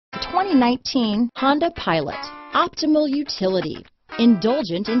2019 Honda Pilot. Optimal utility,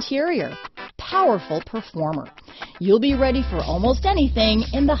 indulgent interior, powerful performer. You'll be ready for almost anything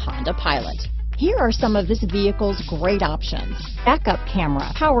in the Honda Pilot. Here are some of this vehicle's great options: backup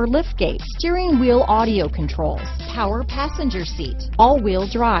camera, power liftgate, steering wheel audio controls, power passenger seat, all-wheel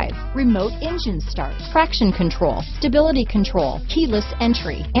drive, remote engine start, traction control, stability control, keyless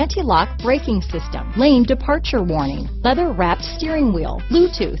entry, anti-lock braking system, lane departure warning, leather-wrapped steering wheel,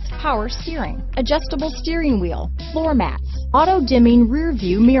 Bluetooth, power steering, adjustable steering wheel, floor mats, auto-dimming rear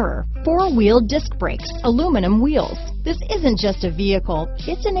view mirror, four-wheel disc brakes, aluminum wheels. This isn't just a vehicle,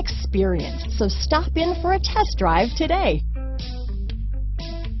 it's an experience. So stop in for a test drive today.